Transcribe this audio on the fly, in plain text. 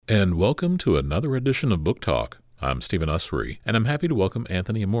And welcome to another edition of Book Talk. I'm Stephen Usry, and I'm happy to welcome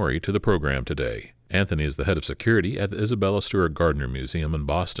Anthony Amore to the program today. Anthony is the head of security at the Isabella Stewart Gardner Museum in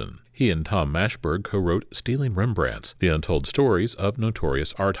Boston. He and Tom Mashberg co-wrote Stealing Rembrandts, The Untold Stories of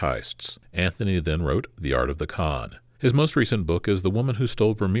Notorious Art Heists. Anthony then wrote The Art of the Con. His most recent book is The Woman Who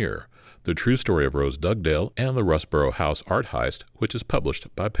Stole Vermeer, the true story of Rose Dugdale and the Rusborough House art heist, which is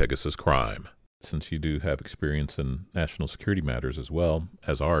published by Pegasus Crime. Since you do have experience in national security matters as well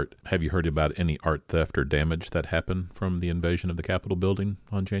as art, have you heard about any art theft or damage that happened from the invasion of the Capitol building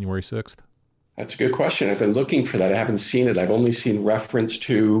on January 6th? That's a good question. I've been looking for that. I haven't seen it. I've only seen reference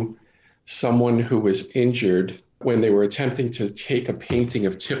to someone who was injured when they were attempting to take a painting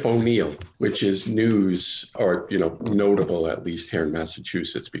of Tip O'Neill, which is news or, notable at least here in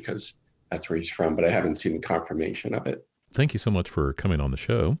Massachusetts because that's where he's from, but I haven't seen confirmation of it. Thank you so much for coming on the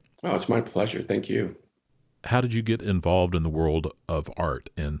show. Oh, it's my pleasure. Thank you. How did you get involved in the world of art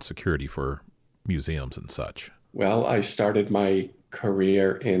and security for museums and such? Well, I started my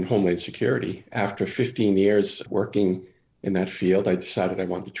career in Homeland Security. After 15 years working in that field, I decided I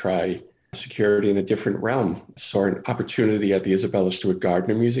wanted to try security in a different realm. Saw an opportunity at the Isabella Stewart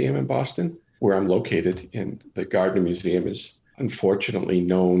Gardner Museum in Boston, where I'm located. And the Gardner Museum is unfortunately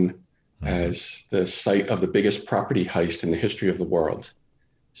known as the site of the biggest property heist in the history of the world.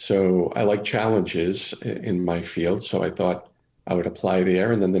 So I like challenges in my field, so I thought I would apply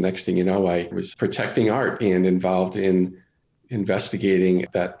there. And then the next thing you know, I was protecting art and involved in investigating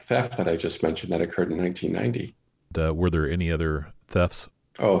that theft that I just mentioned that occurred in 1990. Were there any other thefts?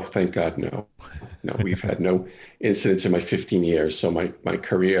 Oh, thank God, no. No, we've had no incidents in my 15 years. So my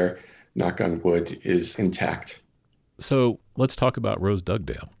career, knock on wood, is intact. So let's talk about Rose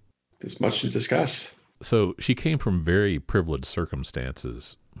Dugdale. There's much to discuss. So she came from very privileged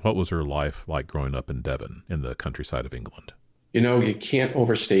circumstances. What was her life like growing up in Devon in the countryside of England? You can't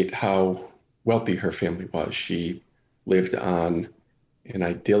overstate how wealthy her family was. She lived on an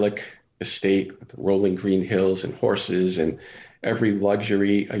idyllic estate with rolling green hills and horses and every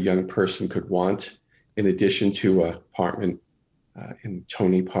luxury a young person could want, in addition to an apartment in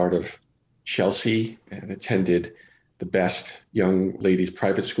Tony part of Chelsea, and attended the best young ladies'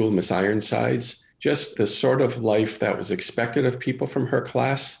 private school, Miss Ironsides. Just the sort of life that was expected of people from her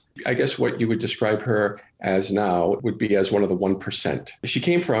class. I guess what you would describe her as now would be as one of the 1%. She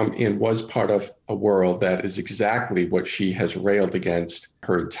came from and was part of a world that is exactly what she has railed against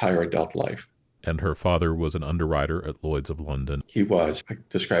her entire adult life. And her father was an underwriter at Lloyd's of London. He was. I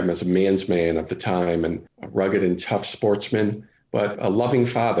describe him as a man's man of the time and a rugged and tough sportsman, but a loving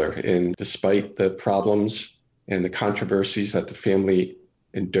father. And despite the problems and the controversies that the family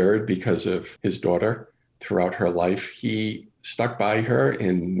endured because of his daughter throughout her life, he stuck by her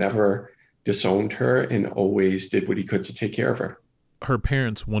and never disowned her and always did what he could to take care of her. Her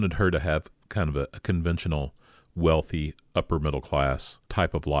parents wanted her to have kind of a conventional, wealthy, upper middle class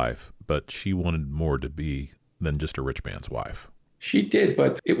type of life, but she wanted more to be than just a rich man's wife. She did,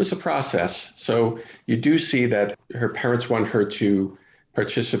 but it was a process. So you do see that her parents want her to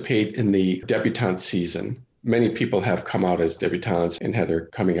participate in the debutante season. Many people have come out as debutantes and had their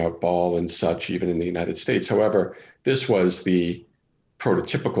coming out ball and such, even in the United States. However, this was the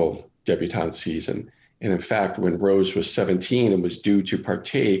prototypical debutante season. And in fact, when Rose was 17 and was due to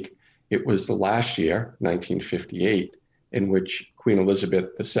partake, it was the last year, 1958, in which Queen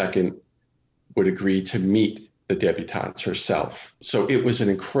Elizabeth II would agree to meet the debutantes herself. So it was an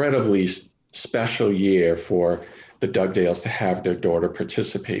incredibly special year for the Dugdales to have their daughter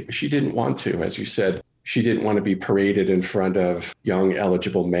participate. But she didn't want to, as you said. She didn't want to be paraded in front of young,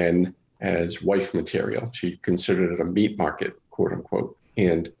 eligible men as wife material. She considered it a meat market, quote unquote,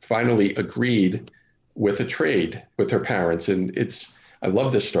 and finally agreed with a trade with her parents. And I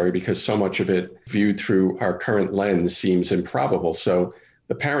love this story because so much of it viewed through our current lens seems improbable. So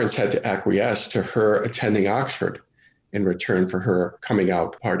the parents had to acquiesce to her attending Oxford in return for her coming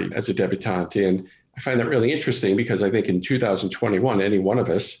out party as a debutante. And I find that really interesting because I think in 2021, any one of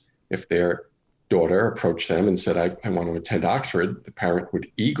us, if their daughter approached them and said, I want to attend Oxford, the parent would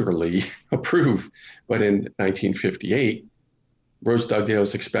eagerly approve. But in 1958, Rose Dugdale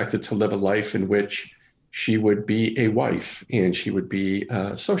was expected to live a life in which she would be a wife and she would be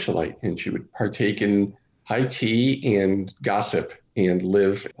a socialite and she would partake in high tea and gossip and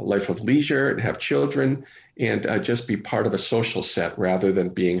live a life of leisure and have children and just be part of a social set rather than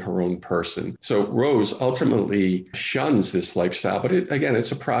being her own person. So Rose ultimately shuns this lifestyle, but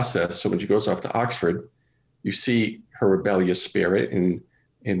it's a process. So when she goes off to Oxford, you see her rebellious spirit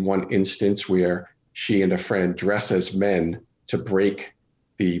in one instance where she and a friend dress as men to break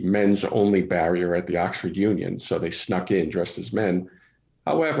the men's only barrier at the Oxford Union. So they snuck in dressed as men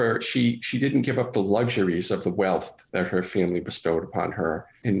However, she didn't give up the luxuries of the wealth that her family bestowed upon her.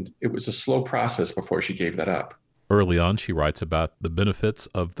 And it was a slow process before she gave that up. Early on, she writes about the benefits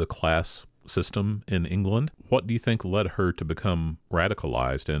of the class system in England. What do you think led her to become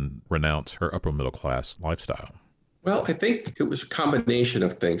radicalized and renounce her upper middle class lifestyle? Well, I think it was a combination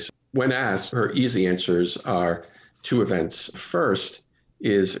of things. When asked, her easy answers are two events. First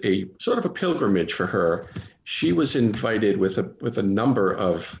is a sort of a pilgrimage for her. She was invited with a number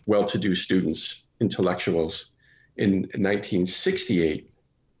of well-to-do students, intellectuals, in 1968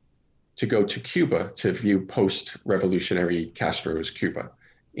 to go to Cuba to view post-revolutionary Castro's Cuba.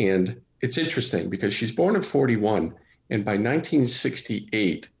 And it's interesting because she's born in 41, and by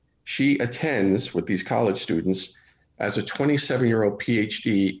 1968, she attends with these college students as a 27-year-old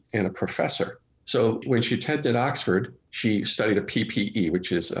PhD and a professor. So when she attended Oxford, she studied a PPE,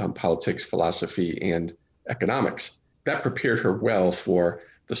 which is politics, philosophy, and economics. That prepared her well for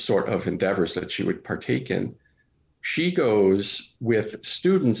the sort of endeavors that she would partake in. She goes with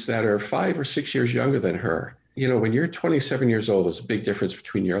students that are 5 or 6 years younger than her. You know, when you're 27 years old, there's a big difference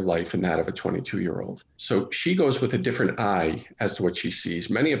between your life and that of a 22-year-old. So she goes with a different eye as to what she sees.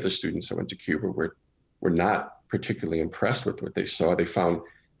 Many of the students that went to Cuba were not particularly impressed with what they saw. They found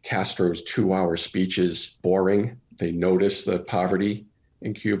Castro's 2-hour speeches boring. They noticed the poverty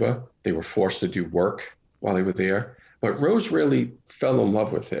in Cuba. They were forced to do work while they were there. But Rose really fell in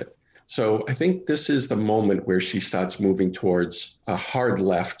love with it. So I think this is the moment where she starts moving towards a hard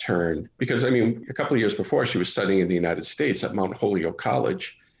left turn. Because, I mean, a couple of years before, she was studying in the United States at Mount Holyoke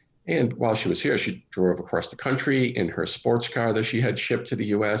College. And while she was here, she drove across the country in her sports car that she had shipped to the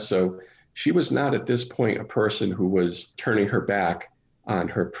US. So she was not at this point a person who was turning her back on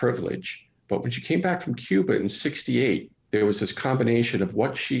her privilege. But when she came back from Cuba in 68, there was this combination of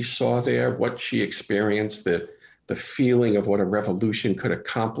what she saw there, what she experienced, the feeling of what a revolution could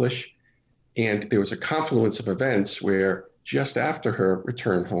accomplish. And there was a confluence of events where just after her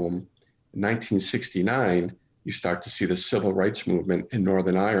return home in 1969, you start to see the civil rights movement in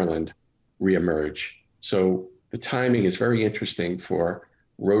Northern Ireland reemerge. So the timing is very interesting for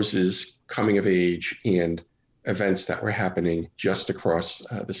Rose's coming of age and events that were happening just across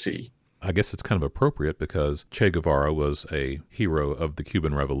the sea. I guess it's kind of appropriate because Che Guevara was a hero of the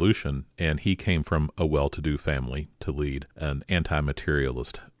Cuban Revolution, and he came from a well-to-do family to lead an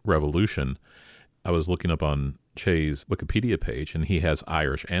anti-materialist revolution. I was looking up on Che's Wikipedia page, and he has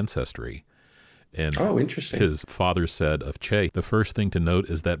Irish ancestry. And interesting. His father said of Che, "The first thing to note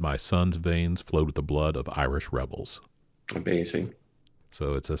is that my son's veins flowed with the blood of Irish rebels." Amazing.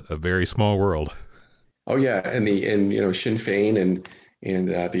 So it's a very small world. Oh yeah, and Sinn Féin and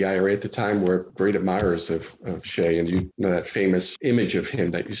the IRA at the time were great admirers of Che, and you know that famous image of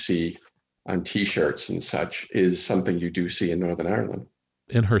him that you see on T-shirts and such is something you do see in Northern Ireland.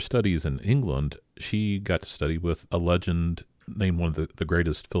 In her studies in England, she got to study with a legend named one of the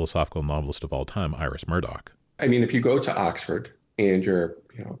greatest philosophical novelists of all time, Iris Murdoch. I mean, if you go to Oxford and you're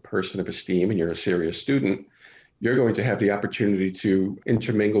a person of esteem and you're a serious student, you're going to have the opportunity to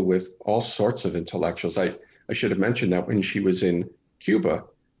intermingle with all sorts of intellectuals. I should have mentioned that when she was in Cuba,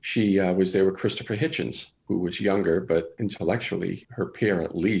 she was there with Christopher Hitchens, who was younger, but intellectually her peer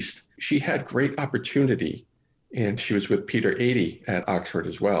at least. She had great opportunity, and she was with Peter Adey at Oxford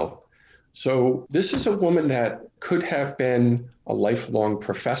as well. So this is a woman that could have been a lifelong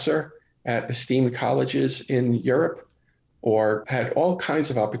professor at esteemed colleges in Europe, or had all kinds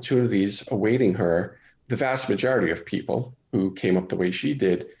of opportunities awaiting her. The vast majority of people who came up the way she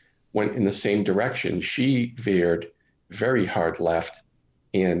did went in the same direction. She veered very hard left,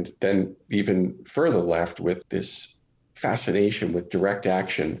 and then even further left with this fascination with direct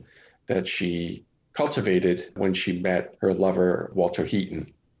action that she cultivated when she met her lover, Walter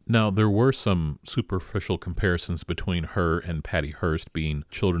Heaton. Now, there were some superficial comparisons between her and Patty Hearst being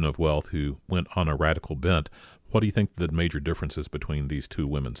children of wealth who went on a radical bent. What do you think the major differences between these two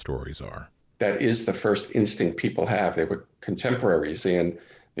women's stories are? That is the first instinct people have. They were contemporaries, and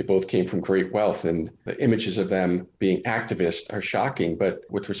they both came from great wealth, and the images of them being activists are shocking. But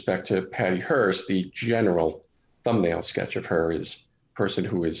with respect to Patty Hearst, the general thumbnail sketch of her is a person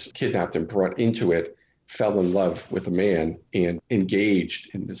who was kidnapped and brought into it, fell in love with a man, and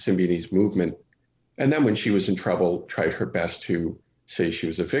engaged in the Symbionese movement. And then when she was in trouble, tried her best to say she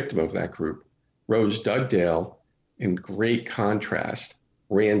was a victim of that group. Rose Dugdale, in great contrast,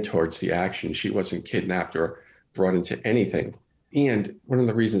 ran towards the action. She wasn't kidnapped or brought into anything. And one of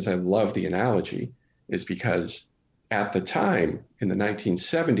the reasons I love the analogy is because at the time, in the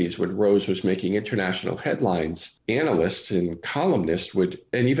 1970s, when Rose was making international headlines, analysts and columnists would,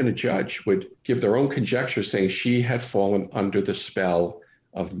 and even a judge, would give their own conjecture saying she had fallen under the spell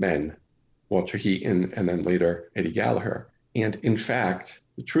of men, Walter Heaton and then later Eddie Gallagher. And in fact,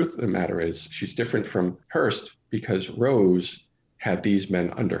 the truth of the matter is she's different from Hearst because Rose had these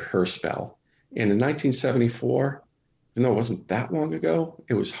men under her spell. And in 1974, even though it wasn't that long ago,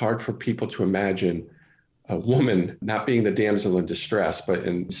 it was hard for people to imagine a woman not being the damsel in distress, but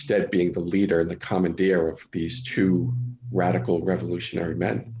instead being the leader and the commandeer of these two radical revolutionary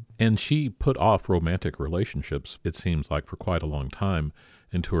men. And she put off romantic relationships, it seems like, for quite a long time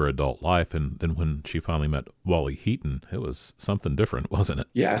into her adult life. And then when she finally met Wally Heaton, it was something different, wasn't it?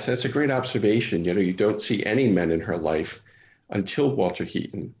 Yes, that's a great observation. You don't see any men in her life until Walter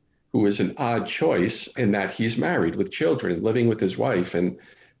Heaton, who is an odd choice in that he's married with children, living with his wife.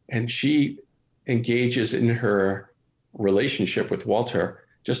 And she engages in her relationship with Walter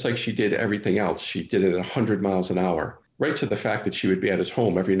just like she did everything else. She did it at 100 miles an hour, right to the fact that she would be at his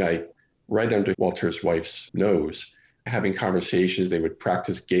home every night, right under Walter's wife's nose, having conversations. They would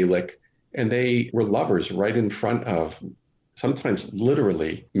practice Gaelic, and they were lovers right in front of, sometimes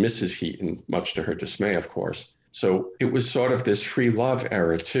literally, Mrs. Heaton, much to her dismay, of course. So it was sort of this free love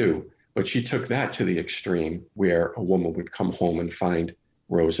era too, but she took that to the extreme where a woman would come home and find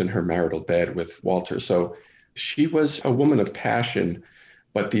Rose in her marital bed with Walter. So she was a woman of passion,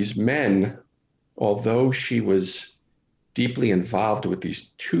 but these men, although she was deeply involved with these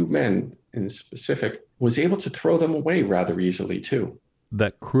two men in specific, was able to throw them away rather easily too.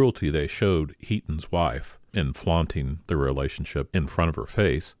 That cruelty they showed Heaton's wife in flaunting the relationship in front of her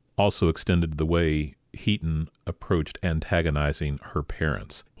face also extended the way Heaton approached antagonizing her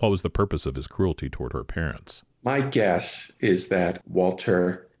parents. What was the purpose of his cruelty toward her parents? My guess is that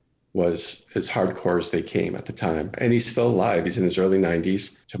Walter was as hardcore as they came at the time, and he's still alive. He's in his early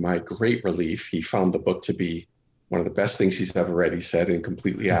 90s. To my great relief, he found the book to be one of the best things he's ever read, he said, and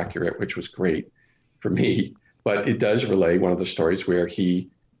completely accurate, which was great for me. But it does relay one of the stories where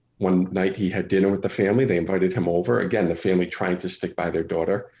one night he had dinner with the family. They invited him over. Again, the family trying to stick by their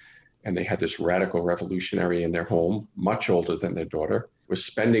daughter. And they had this radical revolutionary in their home, much older than their daughter, was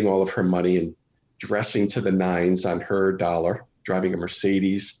spending all of her money and dressing to the nines on her dollar, driving a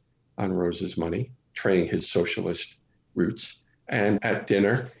Mercedes on Rose's money, betraying his socialist roots. And at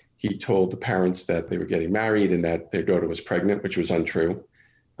dinner, he told the parents that they were getting married and that their daughter was pregnant, which was untrue.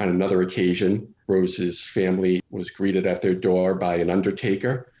 On another occasion, Rose's family was greeted at their door by an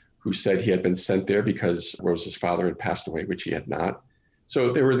undertaker who said he had been sent there because Rose's father had passed away, which he had not.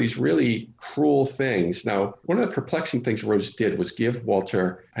 So there were these really cruel things. Now, one of the perplexing things Rose did was give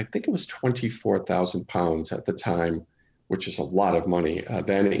Walter, I think it was 24,000 pounds at the time, which is a lot of money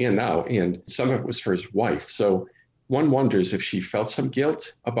then and now. And some of it was for his wife. So one wonders if she felt some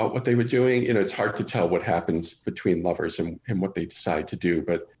guilt about what they were doing. It's hard to tell what happens between lovers and what they decide to do.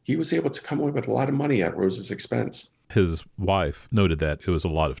 But he was able to come away with a lot of money at Rose's expense. His wife noted that it was a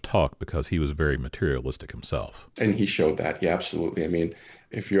lot of talk because he was very materialistic himself. And he showed that, yeah, absolutely. I mean,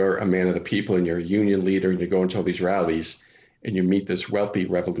 if you're a man of the people and you're a union leader and you go into all these rallies and you meet this wealthy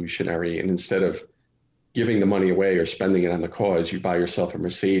revolutionary, and instead of giving the money away or spending it on the cause, you buy yourself a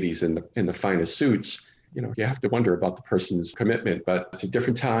Mercedes in the finest suits, you have to wonder about the person's commitment. But it's a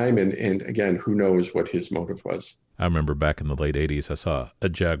different time. And again, who knows what his motive was. I remember back in the late 80s, I saw a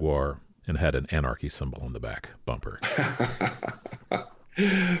Jaguar and had an anarchy symbol on the back bumper.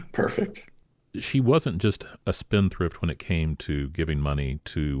 Perfect. She wasn't just a spendthrift when it came to giving money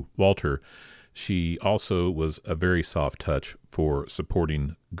to Walter. She also was a very soft touch for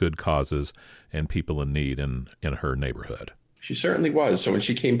supporting good causes and people in need in her neighborhood. She certainly was. So when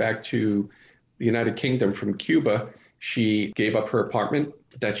she came back to the United Kingdom from Cuba, she gave up her apartment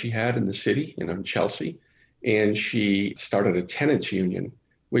that she had in the city, in Chelsea, and she started a tenants union,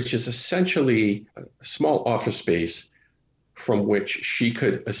 which is essentially a small office space from which she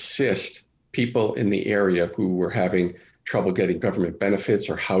could assist people in the area who were having trouble getting government benefits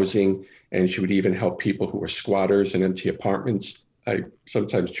or housing. And she would even help people who were squatters in empty apartments. I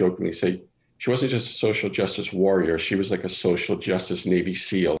sometimes jokingly say she wasn't just a social justice warrior. She was like a social justice Navy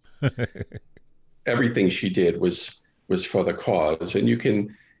SEAL. Everything she did was for the cause. And you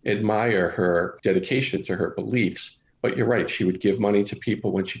can admire her dedication to her beliefs. But you're right, she would give money to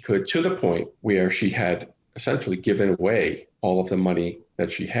people when she could, to the point where she had essentially given away all of the money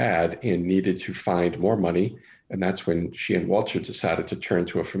that she had and needed to find more money. And that's when she and Walter decided to turn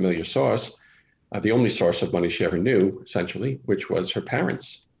to a familiar source, the only source of money she ever knew, essentially, which was her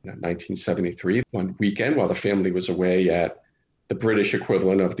parents. In 1973, one weekend while the family was away at the British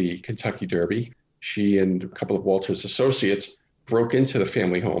equivalent of the Kentucky Derby, she and a couple of Walter's associates broke into the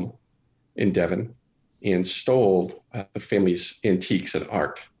family home in Devon and stole the family's antiques and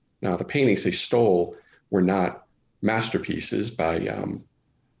art. Now, the paintings they stole were not masterpieces by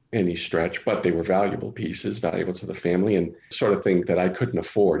any stretch, but they were valuable pieces, valuable to the family, and sort of thing that I couldn't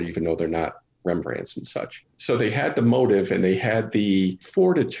afford, even though they're not Rembrandts and such. So they had the motive and they had the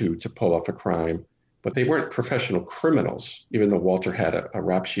fortitude to pull off a crime, but they weren't professional criminals, even though Walter had a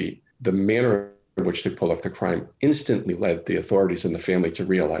rap sheet. The manner in which they pulled off the crime instantly led the authorities and the family to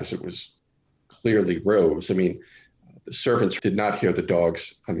realize it was clearly Rose. I mean, the servants did not hear the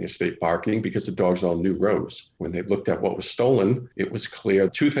dogs on the estate barking because the dogs all knew Rose. When they looked at what was stolen, it was clear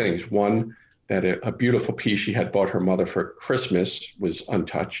two things. One, that a beautiful piece she had bought her mother for Christmas was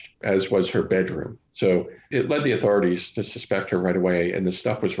untouched, as was her bedroom. So it led the authorities to suspect her right away, and the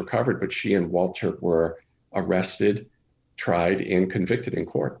stuff was recovered, but she and Walter were arrested, tried, and convicted in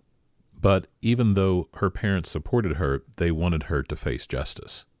court. But even though her parents supported her, they wanted her to face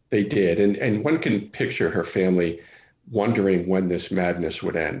justice. They did, and one can picture her family wondering when this madness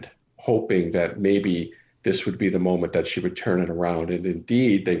would end, hoping that maybe this would be the moment that she would turn it around. And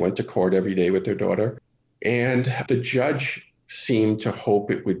indeed, they went to court every day with their daughter. And the judge seemed to hope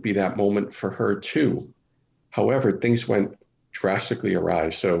it would be that moment for her too. However, things went drastically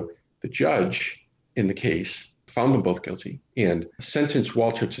awry. So the judge in the case found them both guilty and sentenced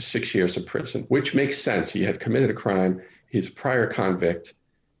Walter to 6 years in prison, which makes sense. He had committed a crime, he's a prior convict,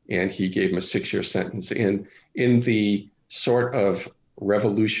 and he gave him a 6-year sentence. And in the sort of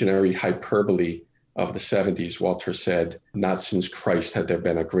revolutionary hyperbole of the 70s, Walter said, "Not since Christ had there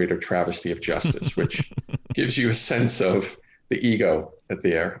been a greater travesty of justice," which gives you a sense of the ego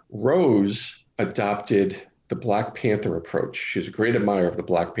there. Rose adopted the Black Panther approach. She's a great admirer of the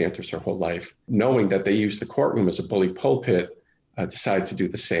Black Panthers her whole life. Knowing that they used the courtroom as a bully pulpit, decided to do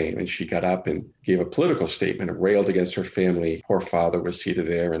the same. And she got up and gave a political statement and railed against her family. Poor father was seated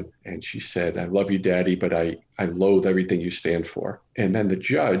there. And she said, "I love you, Daddy, but I loathe everything you stand for." And then the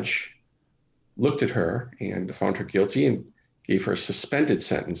judge looked at her and found her guilty and gave her a suspended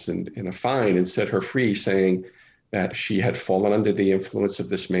sentence and a fine and set her free, saying that she had fallen under the influence of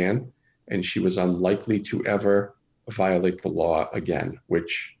this man and she was unlikely to ever violate the law again,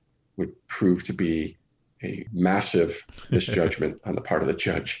 which would prove to be a massive misjudgment on the part of the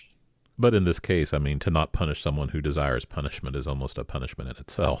judge. But in this case, I mean, to not punish someone who desires punishment is almost a punishment in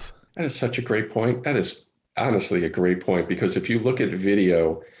itself. That is such a great point. That is honestly a great point, because if you look at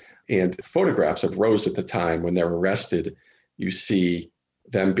video and photographs of Rose at the time when they're arrested, you see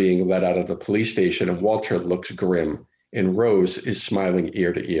them being let out of the police station and Walter looks grim and Rose is smiling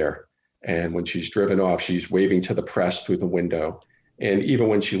ear to ear. And when she's driven off, she's waving to the press through the window. And even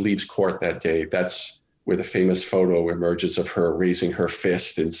when she leaves court that day, that's where the famous photo emerges of her raising her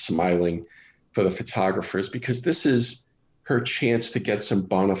fist and smiling for the photographers, because this is her chance to get some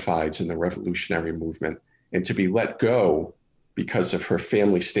bona fides in the revolutionary movement and to be let go because of her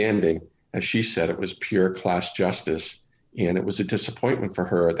family standing. As she said, it was pure class justice. And it was a disappointment for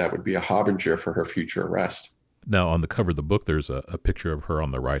her that would be a harbinger for her future arrest. Now, on the cover of the book, there's a picture of her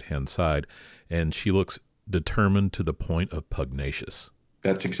on the right-hand side, and she looks determined to the point of pugnacious.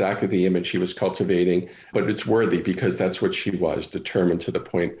 That's exactly the image she was cultivating, but it's worthy because that's what she was, determined to the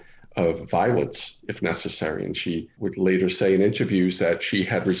point of violence if necessary. And she would later say in interviews that she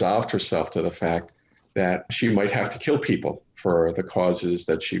had resolved herself to the fact that she might have to kill people for the causes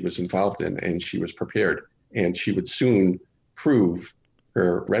that she was involved in, and she was prepared. And she would soon prove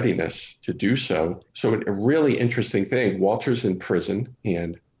her readiness to do so. So a really interesting thing, Walter's in prison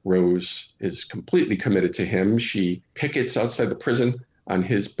and Rose is completely committed to him. She pickets outside the prison on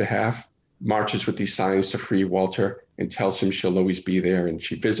his behalf, marches with these signs to free Walter and tells him she'll always be there. And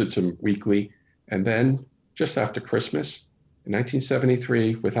she visits him weekly. And then just after Christmas in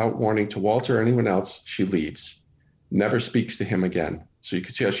 1973, without warning to Walter or anyone else, she leaves, never speaks to him again. So you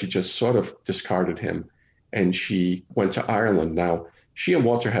can see how she just sort of discarded him. And she went to Ireland. Now, she and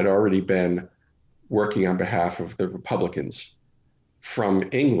Walter had already been working on behalf of the Republicans from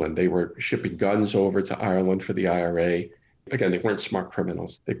England. They were shipping guns over to Ireland for the IRA. Again, they weren't smart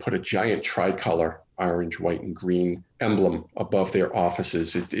criminals. They put a giant tricolor, orange, white, and green emblem above their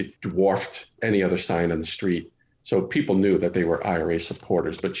offices. It dwarfed any other sign on the street. So people knew that they were IRA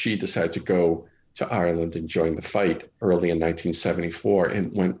supporters, but she decided to go to Ireland and join the fight early in 1974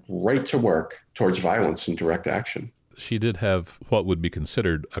 and went right to work towards violence and direct action. She did have what would be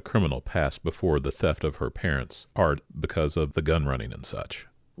considered a criminal past before the theft of her parents' art because of the gun running and such.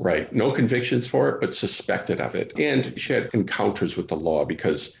 Right. No convictions for it, but suspected of it. And she had encounters with the law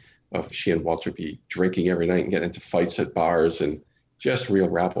because of she and Walter be drinking every night and getting into fights at bars and just real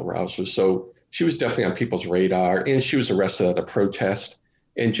rabble-rousers. So she was definitely on people's radar, and she was arrested at a protest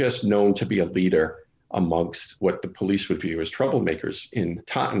and just known to be a leader amongst what the police would view as troublemakers in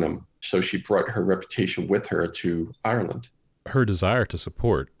Tottenham. So she brought her reputation with her to Ireland. Her desire to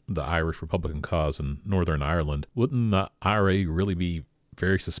support the Irish Republican cause in Northern Ireland, wouldn't the IRA really be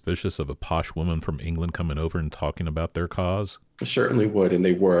very suspicious of a posh woman from England coming over and talking about their cause? Certainly would, and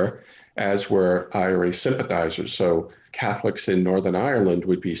they were, as were IRA sympathizers. So Catholics in Northern Ireland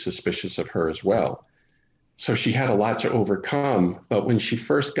would be suspicious of her as well. So she had a lot to overcome. But when she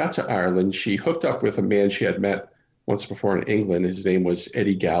first got to Ireland, she hooked up with a man she had met once before in England. His name was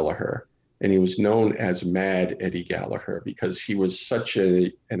Eddie Gallagher, and he was known as Mad Eddie Gallagher because he was such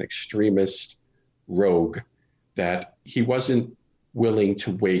an extremist rogue that he wasn't willing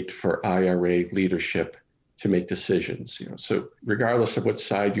to wait for IRA leadership to make decisions. So regardless of what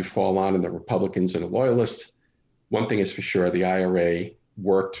side you fall on in the Republicans and the Loyalists, one thing is for sure, the IRA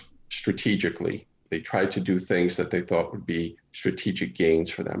worked strategically. They tried to do things that they thought would be strategic gains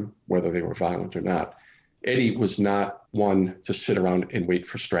for them, whether they were violent or not. Eddie was not one to sit around and wait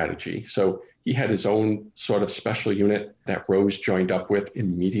for strategy. So he had his own sort of special unit that Rose joined up with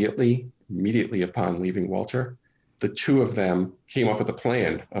immediately upon leaving Walter. The two of them came up with a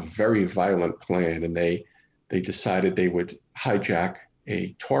plan, a very violent plan, and they decided they would hijack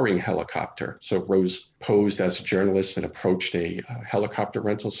a touring helicopter. So Rose posed as a journalist and approached a helicopter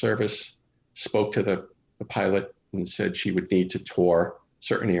rental service, spoke to the pilot and said she would need to tour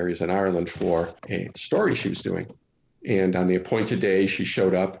certain areas in Ireland for a story she was doing. And on the appointed day, she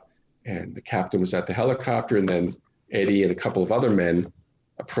showed up and the captain was at the helicopter, and then Eddie and a couple of other men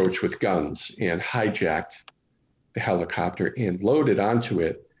approached with guns and hijacked the helicopter and loaded onto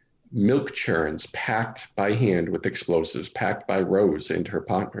it milk churns packed by hand with explosives, packed by Rose and her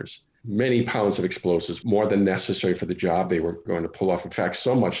partners. Many pounds of explosives, more than necessary for the job they were going to pull off. In fact,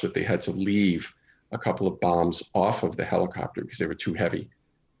 so much that they had to leave a couple of bombs off of the helicopter because they were too heavy.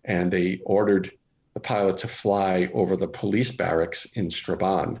 And they ordered the pilot to fly over the police barracks in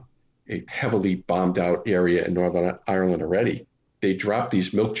Strabane, a heavily bombed out area in Northern Ireland already. They dropped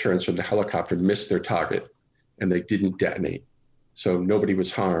these milk churns from the helicopter, missed their target, and they didn't detonate. So nobody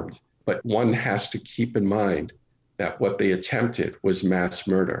was harmed. But one has to keep in mind that what they attempted was mass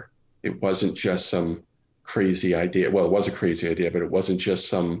murder. It wasn't just some crazy idea. Well, it was a crazy idea, but it wasn't just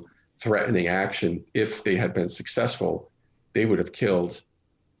some threatening action. If they had been successful, they would have killed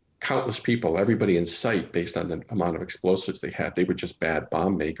countless people, everybody in sight, based on the amount of explosives they had. They were just bad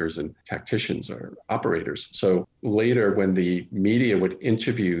bomb makers and tacticians or operators. So later, when the media would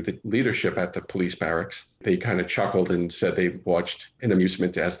interview the leadership at the police barracks, they kind of chuckled and said they watched in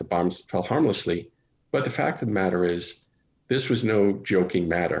amusement as the bombs fell harmlessly. But the fact of the matter is, this was no joking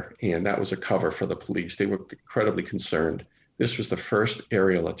matter, and that was a cover for the police. They were incredibly concerned. This was the first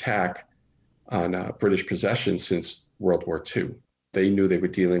aerial attack on British possessions since World War II. They knew they were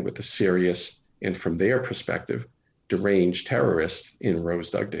dealing with a serious, and from their perspective, deranged terrorist in Rose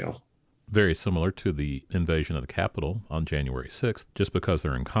Dugdale. Very similar to the invasion of the Capitol on January 6th. Just because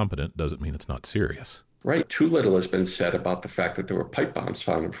they're incompetent doesn't mean it's not serious. Right. Too little has been said about the fact that there were pipe bombs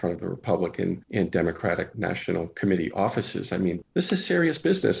found in front of the Republican and Democratic National Committee offices. I mean, this is serious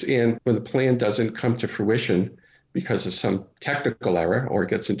business. And when the plan doesn't come to fruition because of some technical error or it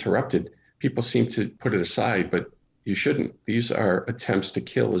gets interrupted, people seem to put it aside, but you shouldn't. These are attempts to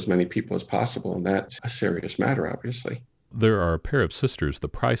kill as many people as possible, and that's a serious matter, obviously. There are a pair of sisters, the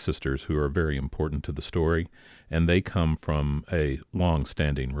Price sisters, who are very important to the story, and they come from a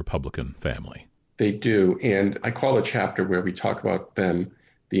long-standing Republican family. They do, and I call a chapter where we talk about them,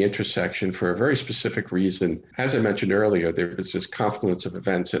 the intersection, for a very specific reason. As I mentioned earlier, there was this confluence of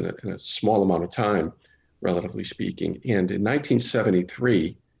events in a small amount of time, relatively speaking. And in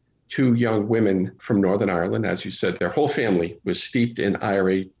 1973, two young women from Northern Ireland, as you said, their whole family was steeped in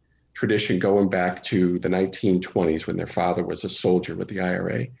IRA tradition going back to the 1920s when their father was a soldier with the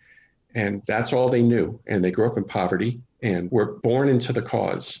IRA. And that's all they knew. And they grew up in poverty and were born into the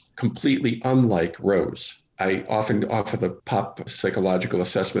cause, completely unlike Rose. I often offer the pop psychological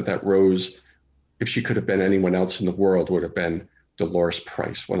assessment that Rose, if she could have been anyone else in the world, would have been Dolores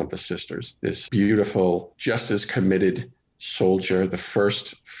Price, one of the sisters. This beautiful, just as committed soldier, the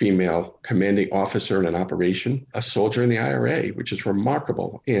first female commanding officer in an operation, a soldier in the IRA, which is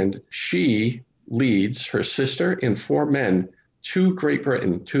remarkable. And she leads her sister and four men to Great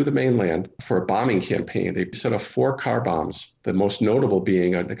Britain, to the mainland, for a bombing campaign. They set off 4 car bombs, the most notable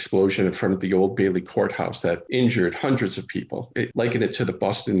being an explosion in front of the Old Bailey courthouse that injured hundreds of people. It likened it to the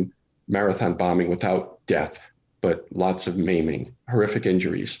Boston Marathon bombing without death, but lots of maiming, horrific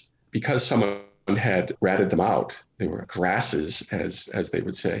injuries. Because someone had ratted them out, they were grasses, as they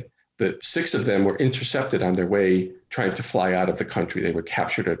would say. The 6 of them were intercepted on their way trying to fly out of the country. They were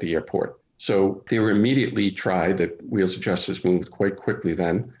captured at the airport. So they were immediately tried. The wheels of justice moved quite quickly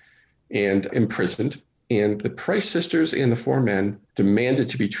then and imprisoned. And the Price sisters and the four men demanded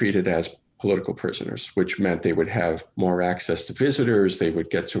to be treated as political prisoners, which meant they would have more access to visitors, they would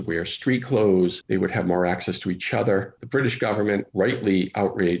get to wear street clothes, they would have more access to each other. The British government, rightly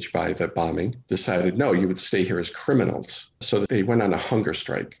outraged by the bombing, decided, no, you would stay here as criminals. So they went on a hunger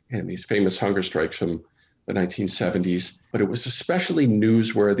strike, and these famous hunger strikes from the 1970s. But it was especially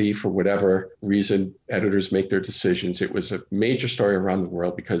newsworthy for whatever reason editors make their decisions. It was a major story around the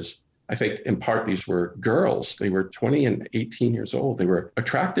world because I think in part these were girls. They were 20 and 18 years old. They were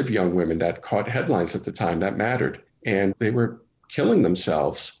attractive young women that caught headlines at the time that mattered. And they were killing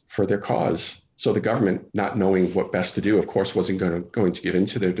themselves for their cause. So the government, not knowing what best to do, of course, wasn't going to give in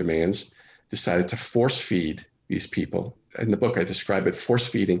to their demands, decided to force feed these people. In the book, I describe it, force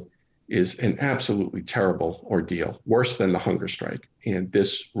feeding is an absolutely terrible ordeal, worse than the hunger strike. And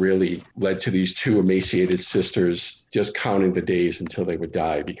this really led to these two emaciated sisters just counting the days until they would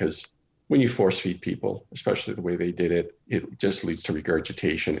die, because when you force feed people, especially the way they did it, it just leads to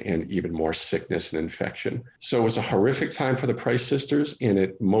regurgitation and even more sickness and infection. So it was a horrific time for the Price sisters, and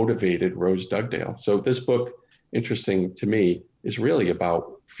it motivated Rose Dugdale. So this book, interesting to me, is really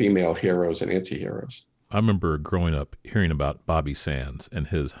about female heroes and anti-heroes. I remember growing up hearing about Bobby Sands and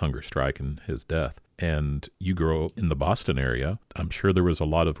his hunger strike and his death. And you grow up in the Boston area. I'm sure there was a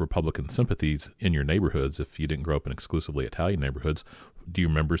lot of Republican sympathies in your neighborhoods if you didn't grow up in exclusively Italian neighborhoods. Do you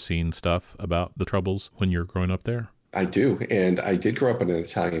remember seeing stuff about the Troubles when you were growing up there? I do. And I did grow up in an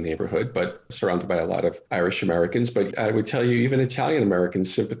Italian neighborhood, but surrounded by a lot of Irish Americans. But I would tell you, even Italian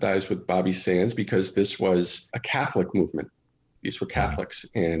Americans sympathized with Bobby Sands because this was a Catholic movement. These were Catholics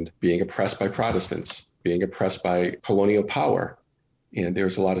and being oppressed by Protestants, being oppressed by colonial power. And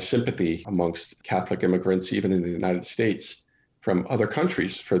there's a lot of sympathy amongst Catholic immigrants, even in the United States, from other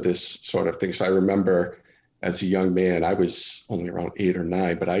countries for this sort of thing. So I remember as a young man, I was only around 8 or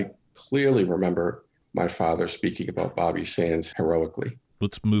 9, but I clearly remember my father speaking about Bobby Sands heroically.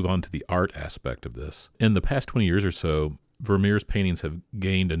 Let's move on to the art aspect of this. In the past 20 years or so, Vermeer's paintings have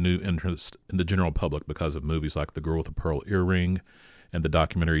gained a new interest in the general public because of movies like The Girl with the Pearl Earring and the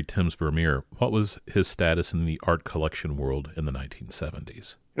documentary Thames Vermeer. What was his status in the art collection world in the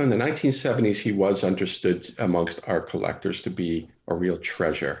 1970s? In the 1970s, he was understood amongst art collectors to be a real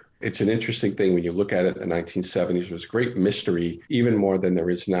treasure. It's an interesting thing when you look at it in the 1970s. There was great mystery, even more than there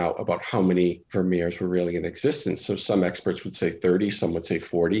is now, about how many Vermeers were really in existence. So some experts would say 30, some would say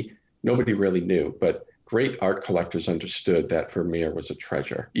 40. Nobody really knew, but great art collectors understood that Vermeer was a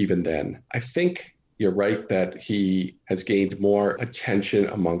treasure, even then. I think you're right that he has gained more attention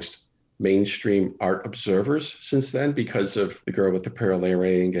amongst mainstream art observers since then because of The Girl with the Pearl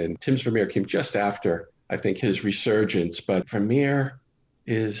Earring, and Thames Vermeer came just after, I think, his resurgence. But Vermeer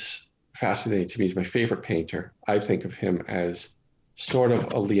is fascinating to me. He's my favorite painter. I think of him as sort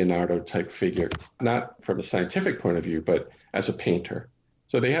of a Leonardo type figure, not from a scientific point of view, but as a painter.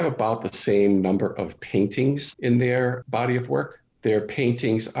 So they have about the same number of paintings in their body of work. Their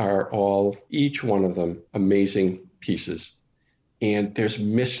paintings are all, each one of them, amazing pieces. And there's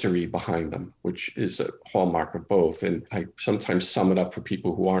mystery behind them, which is a hallmark of both. And I sometimes sum it up for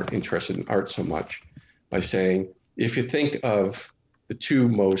people who aren't interested in art so much by saying, if you think of the two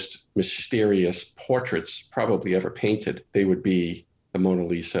most mysterious portraits probably ever painted, they would be the Mona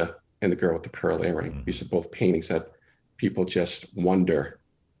Lisa and The Girl with the Pearl Earring. These are both paintings that people just wonder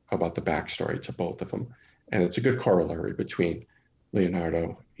about the backstory to both of them. And it's a good corollary between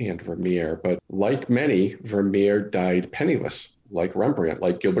Leonardo and Vermeer. But like many, Vermeer died penniless, like Rembrandt,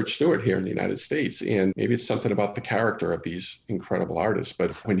 like Gilbert Stuart here in the United States. And maybe it's something about the character of these incredible artists.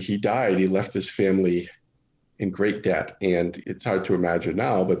 But when he died, he left his family in great debt. And it's hard to imagine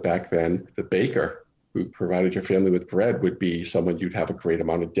now, but back then, the baker who provided your family with bread would be someone you'd have a great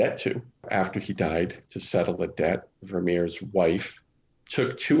amount of debt to. After he died, to settle the debt, Vermeer's wife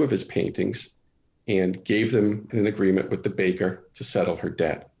took 2 of his paintings and gave them an agreement with the baker to settle her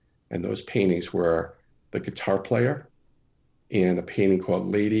debt. And those paintings were The Guitar Player and a painting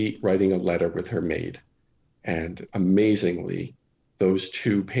called Lady Writing a Letter with Her Maid. And amazingly, those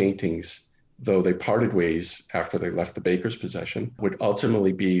 2 paintings, though they parted ways after they left the baker's possession, would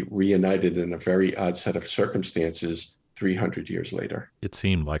ultimately be reunited in a very odd set of circumstances 300 years later. It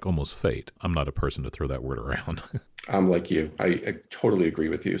seemed like almost fate. I'm not a person to throw that word around. I'm like you. I totally agree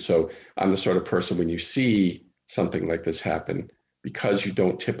with you. So I'm the sort of person, when you see something like this happen, because you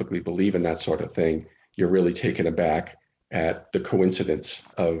don't typically believe in that sort of thing, you're really taken aback at the coincidence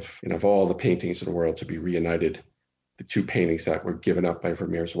of all the paintings in the world to be reunited. The 2 paintings that were given up by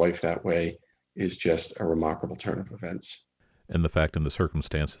Vermeer's wife that way is just a remarkable turn of events. And the fact and the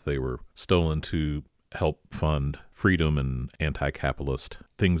circumstance that they were stolen to help fund freedom and anti-capitalist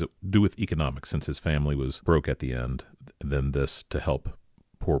things that do with economics, since his family was broke at the end. Then this to help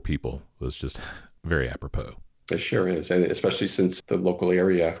poor people was just very apropos. It sure is. And especially since the local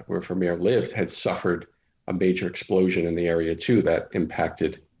area where Vermeer lived had suffered a major explosion in the area too that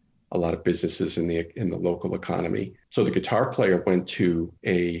impacted a lot of businesses in the local economy. So the guitar player went to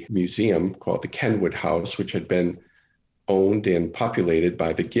a museum called the Kenwood House, which had been owned and populated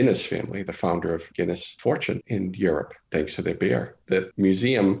by the Guinness family, the founder of Guinness Fortune in Europe, thanks to their beer. The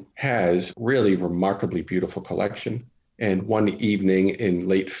museum has really remarkably beautiful collection. And one evening in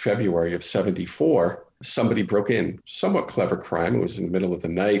late February of 1974, somebody broke in. Somewhat clever crime. It was in the middle of the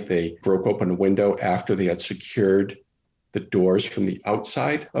night. They broke open a window after they had secured the doors from the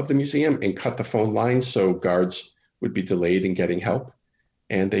outside of the museum and cut the phone lines so guards would be delayed in getting help.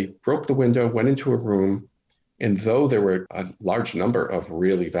 And they broke the window, went into a room, and though there were a large number of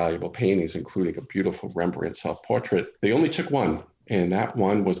really valuable paintings, including a beautiful Rembrandt self-portrait, they only took one, and that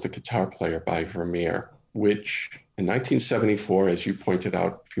one was the guitar player by Vermeer, which in 1974, as you pointed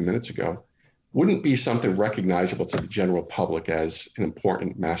out a few minutes ago, wouldn't be something recognizable to the general public as an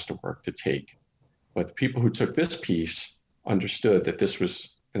important masterwork to take. But the people who took this piece understood that this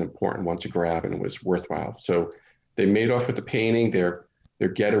was an important one to grab and it was worthwhile. So they made off with the painting. Their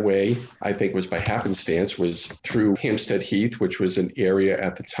getaway, I think, was by happenstance, was through Hampstead Heath, which was an area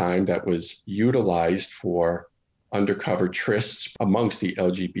at the time that was utilized for undercover trysts amongst the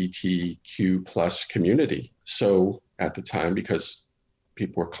LGBTQ plus community. So at the time, because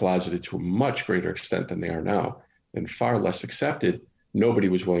people were closeted to a much greater extent than they are now and far less accepted, nobody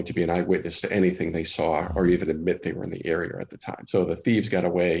was willing to be an eyewitness to anything they saw or even admit they were in the area at the time. So the thieves got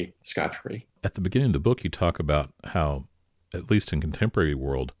away scot-free. At the beginning of the book, you talk about how, at least in contemporary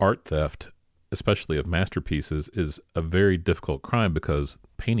world, art theft, especially of masterpieces, is a very difficult crime because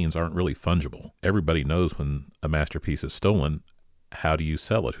paintings aren't really fungible. Everybody knows when a masterpiece is stolen, how do you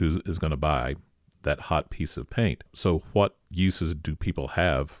sell it? Who is going to buy that hot piece of paint? So what uses do people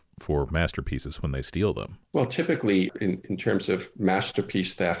have for masterpieces when they steal them? Well, typically in terms of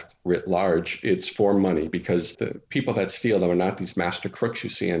masterpiece theft writ large, it's for money, because the people that steal them are not these master crooks you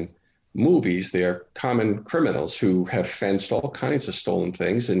see in movies. They're common criminals who have fenced all kinds of stolen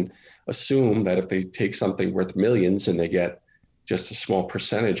things and assume that if they take something worth millions and they get just a small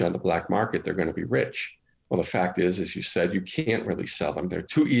percentage on the black market, they're going to be rich. Well, the fact is, as you said, you can't really sell them. They're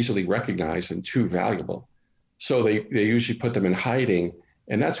too easily recognized and too valuable. So they usually put them in hiding.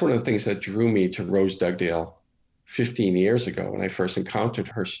 And that's one of the things that drew me to Rose Dugdale 15 years ago when I first encountered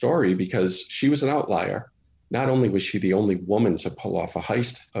her story, because she was an outlier. Not only was she the only woman to pull off a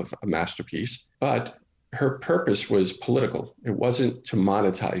heist of a masterpiece, but her purpose was political. It wasn't to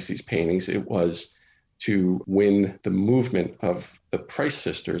monetize these paintings. It was to win the movement of the Price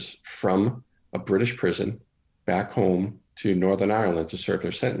sisters from a British prison back home to Northern Ireland to serve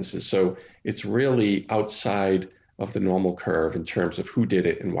their sentences. So it's really outside of the normal curve in terms of who did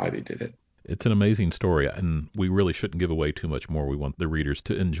it and why they did it. It's an amazing story, and we really shouldn't give away too much more. We want the readers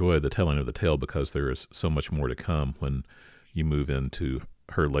to enjoy the telling of the tale because there is so much more to come when you move into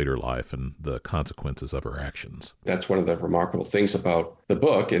her later life and the consequences of her actions. That's one of the remarkable things about the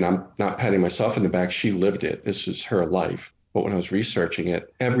book, and I'm not patting myself in the back. She lived it. This is her life. But when I was researching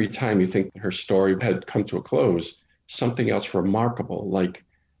it, every time you think her story had come to a close, something else remarkable, like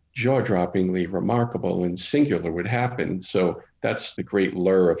jaw-droppingly remarkable and singular, would happen. So that's the great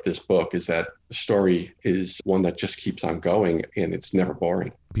lure of this book, is that the story is one that just keeps on going and it's never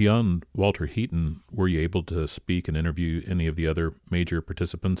boring. Beyond Walter Heaton, were you able to speak and interview any of the other major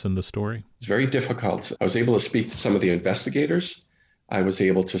participants in the story? It's very difficult. I was able to speak to some of the investigators. I was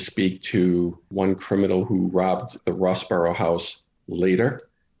able to speak to one criminal who robbed the Rossborough house later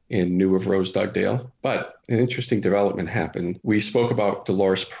and knew of Rose Dugdale. But an interesting development happened. We spoke about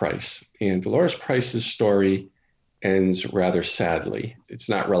Dolores Price, and Dolores Price's story ends rather sadly. It's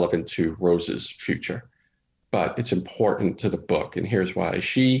not relevant to Rose's future, but it's important to the book, and here's why.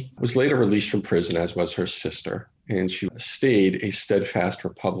 She was later released from prison, as was her sister, and she stayed a steadfast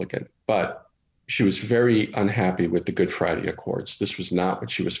Republican. But she was very unhappy with the Good Friday Accords. This was not what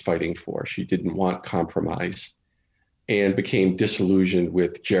she was fighting for. She didn't want compromise, and became disillusioned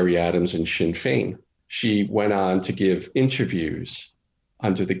with Gerry Adams and Sinn Féin. She went on to give interviews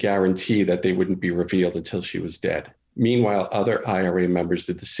under the guarantee that they wouldn't be revealed until she was dead. Meanwhile, other IRA members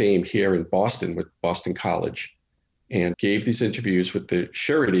did the same here in Boston with Boston College, and gave these interviews with the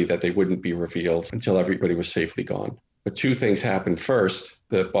surety that they wouldn't be revealed until everybody was safely gone. But two things happened. First,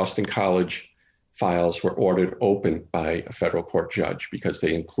 the Boston College files were ordered open by a federal court judge because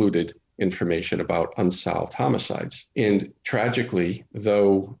they included information about unsolved homicides. And tragically,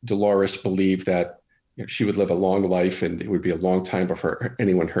 though Dolores believed that she would live a long life and it would be a long time before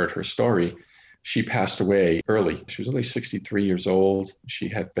anyone heard her story. She passed away early. She was only 63 years old. She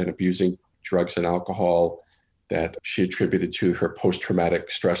had been abusing drugs and alcohol that she attributed to her post-traumatic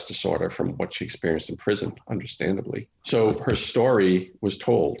stress disorder from what she experienced in prison, understandably. So her story was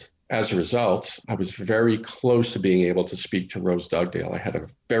told. As a result, I was very close to being able to speak to Rose Dugdale. I had a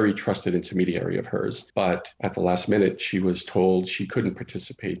very trusted intermediary of hers, but at the last minute, she was told she couldn't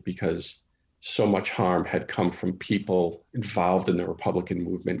participate because so much harm had come from people involved in the Republican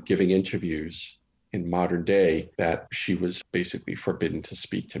movement giving interviews in modern day that she was basically forbidden to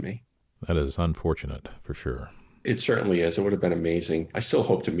speak to me. That is unfortunate, for sure. It certainly is. It would have been amazing. I still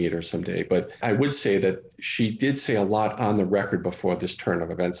hope to meet her someday, but I would say that she did say a lot on the record before this turn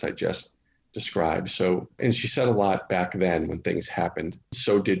of events I just described. So, and she said a lot back then when things happened.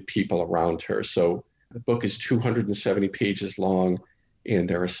 So did people around her. So the book is 270 pages long, and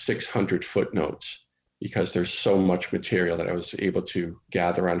there are 600 footnotes because there's so much material that I was able to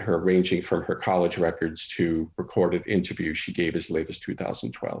gather on her, ranging from her college records to recorded interviews she gave as late as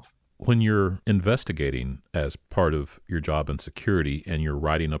 2012. When you're investigating as part of your job in security and you're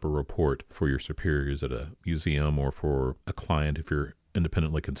writing up a report for your superiors at a museum or for a client if you're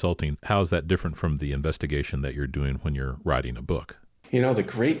independently consulting, how is that different from the investigation that you're doing when you're writing a book? The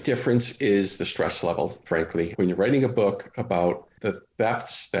great difference is the stress level, frankly. When you're writing a book about the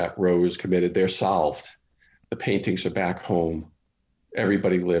thefts that Rose committed, they're solved. The paintings are back home.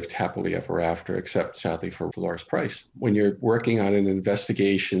 Everybody lived happily ever after, except sadly for Dolores Price. When you're working on an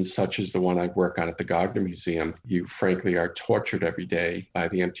investigation such as the one I work on at the Gardner Museum, you frankly are tortured every day by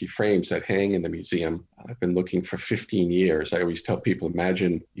the empty frames that hang in the museum. I've been looking for 15 years. I always tell people,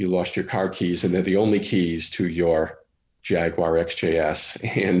 imagine you lost your car keys and they're the only keys to your Jaguar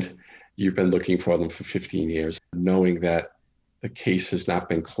XJS, and you've been looking for them for 15 years. Knowing that the case has not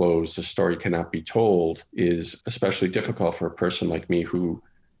been closed, the story cannot be told, is especially difficult for a person like me who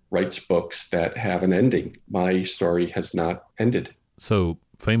writes books that have an ending. My story has not ended. So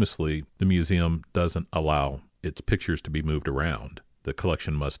famously, the museum doesn't allow its pictures to be moved around. The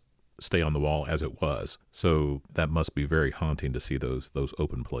collection must stay on the wall as it was. So that must be very haunting to see those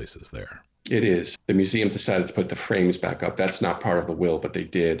open places there. It is. The museum decided to put the frames back up. That's not part of the will, but they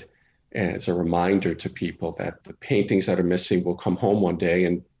did. And it's a reminder to people that the paintings that are missing will come home one day.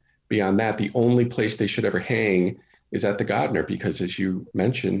 And beyond that, the only place they should ever hang is at the Gardner, because as you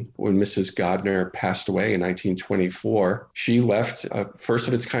mentioned, when Mrs. Gardner passed away in 1924, she left a first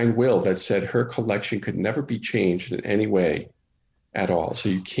of its kind will that said her collection could never be changed in any way at all. So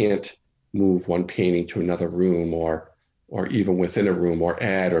you can't move one painting to another room or even within a room, or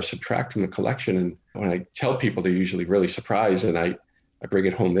add or subtract from the collection. And when I tell people, they're usually really surprised. And I bring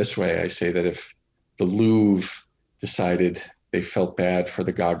it home this way. I say that if the Louvre decided they felt bad for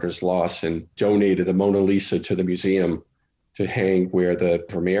the Gardner's loss and donated the Mona Lisa to the museum to hang where the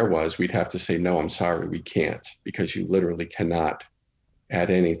Vermeer was, we'd have to say, no, I'm sorry, we can't, because you literally cannot add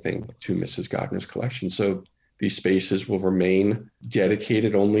anything to Mrs. Gardner's collection. So these spaces will remain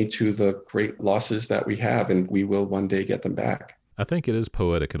dedicated only to the great losses that we have, and we will one day get them back. I think it is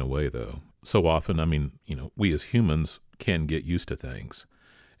poetic in a way, though. So often, we as humans can get used to things,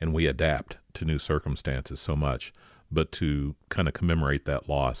 and we adapt to new circumstances so much. But to kind of commemorate that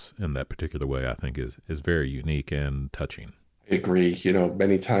loss in that particular way, I think is very unique and touching. I agree.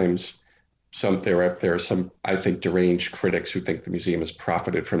 Many times there are some, I think, deranged critics who think the museum has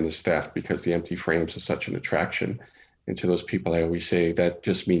profited from this theft because the empty frames are such an attraction. And to those people, I always say that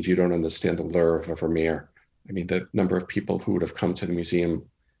just means you don't understand the lure of a Vermeer. The number of people who would have come to the museum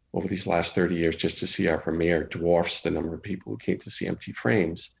over these last 30 years just to see our Vermeer dwarfs the number of people who came to see empty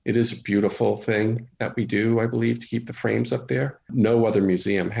frames. It is a beautiful thing that we do, I believe, to keep the frames up there. No other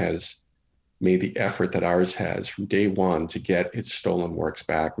museum has made the effort that ours has from day one to get its stolen works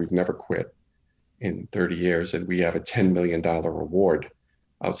back. We've never quit in 30 years, and we have a $10 million reward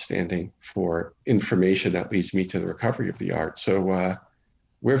outstanding for information that leads me to the recovery of the art. So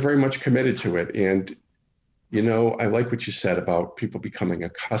we're very much committed to it. And I like what you said about people becoming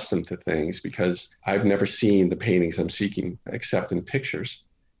accustomed to things, because I've never seen the paintings I'm seeking except in pictures.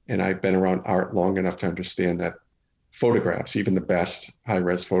 And I've been around art long enough to understand that photographs, even the best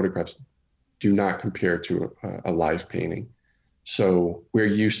high-res photographs, do not compare to a live painting. So we're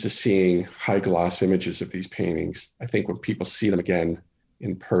used to seeing high-gloss images of these paintings. I think when people see them again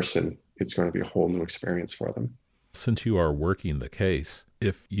in person, it's going to be a whole new experience for them. Since you are working the case,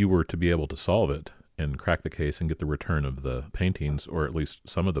 if you were to be able to solve it and crack the case and get the return of the paintings, or at least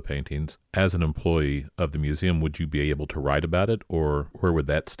some of the paintings, as an employee of the museum, would you be able to write about it, or where would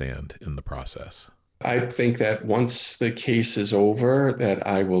that stand in the process? I think that once the case is over, that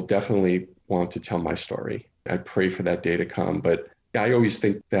I will definitely want to tell my story. I pray for that day to come. But I always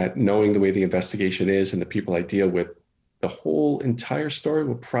think that knowing the way the investigation is and the people I deal with, the whole entire story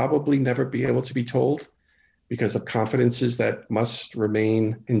will probably never be able to be told because of confidences that must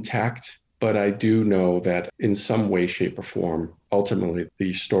remain intact. But I do know that in some way, shape, or form, ultimately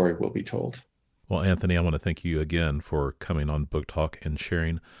the story will be told. Well, Anthony, I want to thank you again for coming on Book Talk and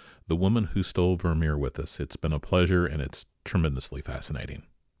sharing The Woman Who Stole Vermeer with us. It's been a pleasure, and it's tremendously fascinating.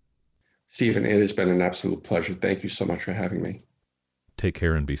 Stephen, it has been an absolute pleasure. Thank you so much for having me. Take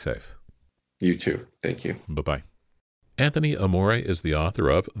care and be safe. You too. Thank you. Bye-bye. Anthony Amore is the author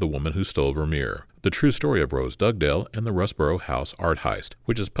of The Woman Who Stole Vermeer, the true story of Rose Dugdale and the Rusborough House art heist,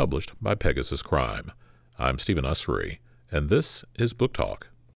 which is published by Pegasus Crime. I'm Stephen Ussery, and this is Book Talk.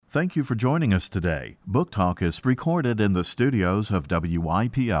 Thank you for joining us today. Book Talk is recorded in the studios of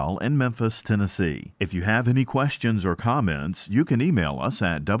WYPL in Memphis, Tennessee. If you have any questions or comments, you can email us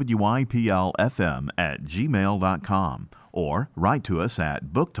at wyplfm@gmail.com or write to us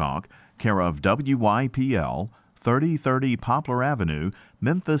at Book Talk, care of WYPL, 3030 Poplar Avenue,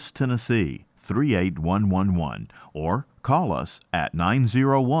 Memphis, Tennessee, 38111, or call us at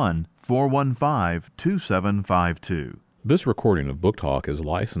 901-415-2752. This recording of Book Talk is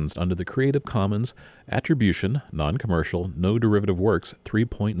licensed under the Creative Commons Attribution, Non-Commercial, No Derivative Works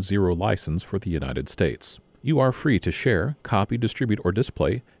 3.0 license for the United States. You are free to share, copy, distribute, or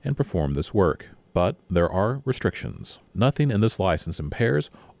display and perform this work, but there are restrictions. Nothing in this license impairs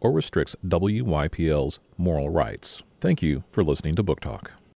or restricts WYPL's moral rights. Thank you for listening to Book Talk.